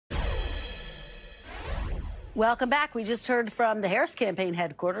Welcome back. We just heard from the Harris campaign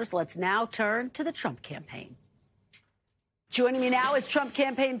headquarters. Let's now turn to the Trump campaign. Joining me now is Trump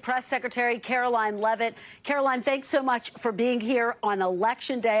campaign Press Secretary Karoline Leavitt. Karoline, thanks so much for being here on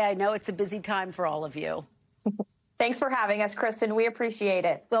Election Day. I know it's a busy time for all of you. Thanks for having us, Kristen. We appreciate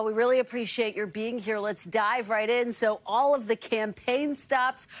it. Well, we really appreciate your being here. Let's dive right in. So all of the campaign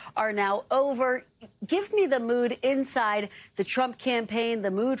stops are now over. Give me the mood inside the Trump campaign,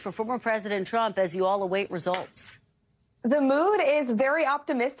 the mood for former President Trump as you all await results. The mood is very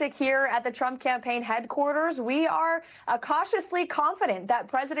optimistic here at the Trump campaign headquarters. We are cautiously confident that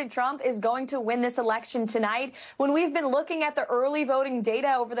President Trump is going to win this election tonight. When we've been looking at the early voting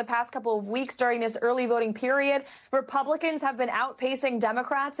data over the past couple of weeks during this early voting period, Republicans have been outpacing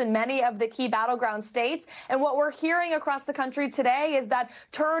Democrats in many of the key battleground states. And what we're hearing across the country today is that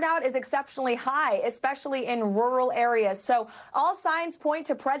turnout is exceptionally high, especially in rural areas. So all signs point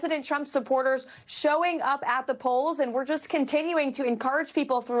to President Trump supporters showing up at the polls, and we're just continuing to encourage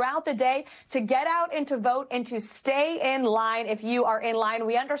people throughout the day to get out and to vote and to stay in line if you are in line.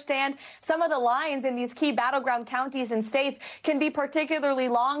 We understand some of the lines in these key battleground counties and states can be particularly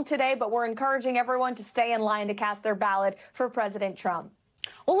long today, but we're encouraging everyone to stay in line to cast their ballot for President Trump.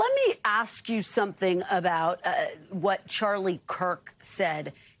 Well, let me ask you something about what Charlie Kirk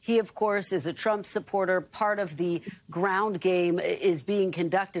said. He, of course, is a Trump supporter. Part of the ground game is being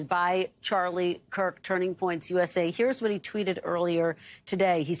conducted by Charlie Kirk, Turning Points USA. Here's what he tweeted earlier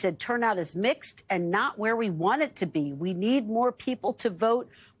today. He said, turnout is mixed and not where we want it to be. We need more people to vote.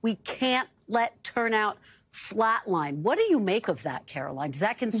 We can't let turnout flatline. What do you make of that, Karoline? Does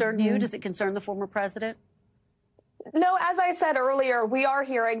that concern you? Does it concern the former president? No, as I said earlier, we are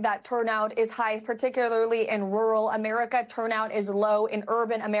hearing that turnout is high, particularly in rural America. Turnout is low in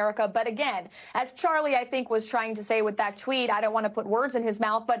urban America. But again, as Charlie, I think, was trying to say with that tweet, I don't want to put words in his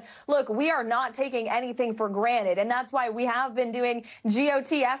mouth, but look, we are not taking anything for granted. And that's why we have been doing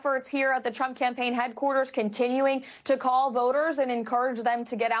GOT efforts here at the Trump campaign headquarters, continuing to call voters and encourage them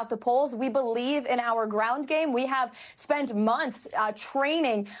to get out the polls. We believe in our ground game. We have spent months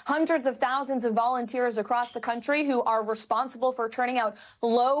training hundreds of thousands of volunteers across the country who are responsible for turning out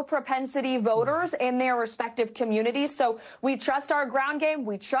low propensity voters in their respective communities. So we trust our ground game.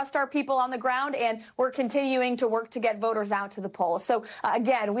 We trust our people on the ground, and we're continuing to work to get voters out to the polls. So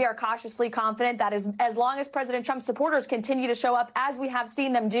again, we are cautiously confident that as long as President Trump supporters continue to show up as we have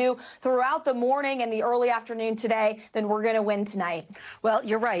seen them do throughout the morning and the early afternoon today, then we're going to win tonight. Well,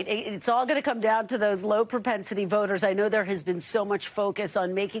 you're right. It's all going to come down to those low propensity voters. I know there has been so much focus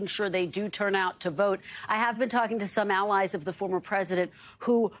on making sure they do turn out to vote. I have been talking to some allies of the former president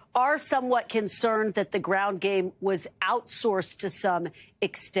who are somewhat concerned that the ground game was outsourced to some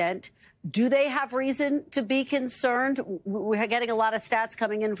extent. Do they have reason to be concerned? We're getting a lot of stats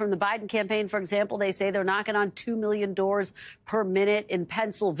coming in from the Biden campaign. For example, they say they're knocking on 2 million doors per minute in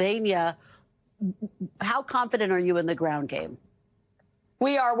Pennsylvania. How confident are you in the ground game?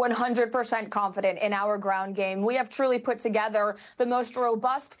 We are 100% confident in our ground game. We have truly put together the most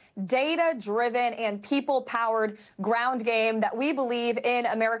robust, data-driven, and people-powered ground game that we believe in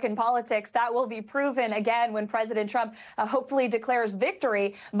American politics. That will be proven again when President Trump hopefully declares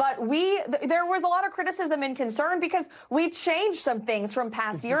victory. But there was a lot of criticism and concern because we changed some things from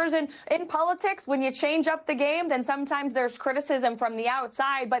past years. And in politics, when you change up the game, then sometimes there's criticism from the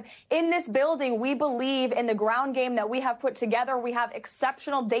outside. But in this building, we believe in the ground game that we have put together. We have exceptional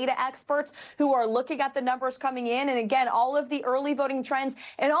data experts who are looking at the numbers coming in. And again, all of the early voting trends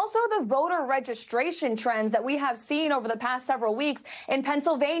and also the voter registration trends that we have seen over the past several weeks in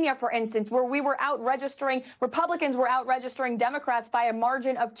Pennsylvania, for instance, where we were out registering, Republicans were out registering Democrats by a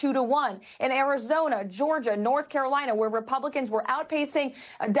margin of 2-1. In Arizona, Georgia, North Carolina, where Republicans were outpacing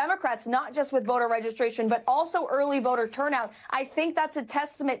Democrats, not just with voter registration, but also early voter turnout. I think that's a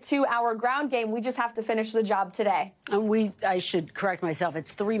testament to our ground game. We just have to finish the job today. And I should correct myself.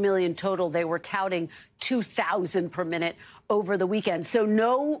 It's 3 million total. They were touting 2,000 per minute over the weekend. So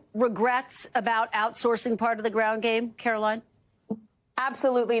no regrets about outsourcing part of the ground game, Karoline?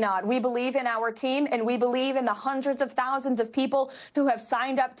 Absolutely not. We believe in our team, and we believe in the hundreds of thousands of people who have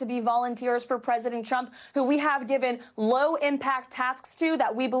signed up to be volunteers for President Trump, who we have given low-impact tasks to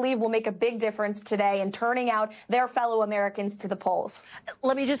that we believe will make a big difference today in turning out their fellow Americans to the polls.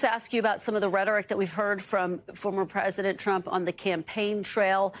 Let me just ask you about some of the rhetoric that we've heard from former President Trump on the campaign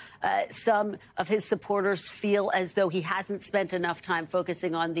trail. Some of his supporters feel as though he hasn't spent enough time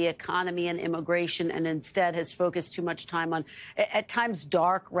focusing on the economy and immigration and instead has focused too much time on, at times,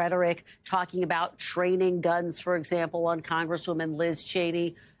 dark rhetoric, talking about training guns, for example, on Congresswoman Liz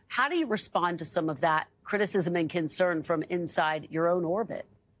Cheney. How do you respond to some of that criticism and concern from inside your own orbit?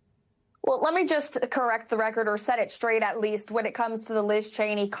 Well, let me just correct the record, or set it straight at least, when it comes to the Liz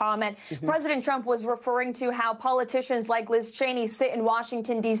Cheney comment. President Trump was referring to how politicians like Liz Cheney sit in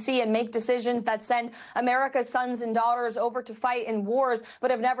Washington, D.C. and make decisions that send America's sons and daughters over to fight in wars, but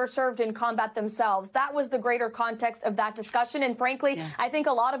have never served in combat themselves. That was the greater context of that discussion. And frankly, I think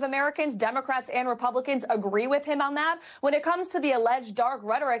a lot of Americans, Democrats and Republicans, agree with him on that. When it comes to the alleged dark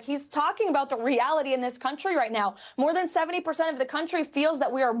rhetoric, he's talking about the reality in this country right now. More than 70% of the country feels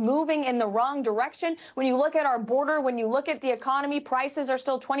that we are moving in the wrong direction. When you look at our border, when you look at the economy, prices are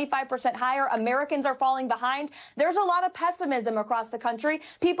still 25% higher. Americans are falling behind. There's a lot of pessimism across the country.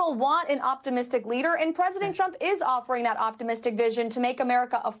 People want an optimistic leader, and President Trump is offering that optimistic vision to make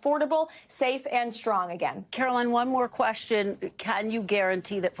America affordable, safe, and strong again. Karoline, one more question. Can you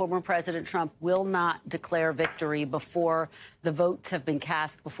guarantee that former President Trump will not declare victory before the votes have been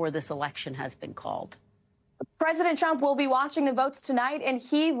cast, before this election has been called? President Trump will be watching the votes tonight, and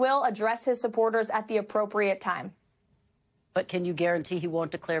he will address his supporters at the appropriate time. But can you guarantee he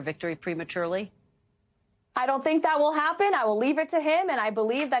won't declare victory prematurely? I don't think that will happen. I will leave it to him, and I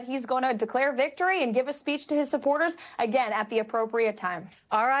believe that he's going to declare victory and give a speech to his supporters, again, at the appropriate time.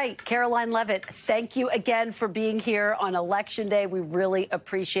 All right, Karoline Leavitt, thank you again for being here on Election Day. We really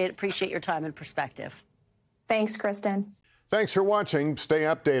appreciate your time and perspective. Thanks, Kristen. Thanks for watching. Stay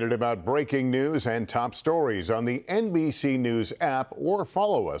updated about breaking news and top stories on the NBC News app, or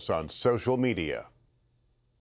follow us on social media.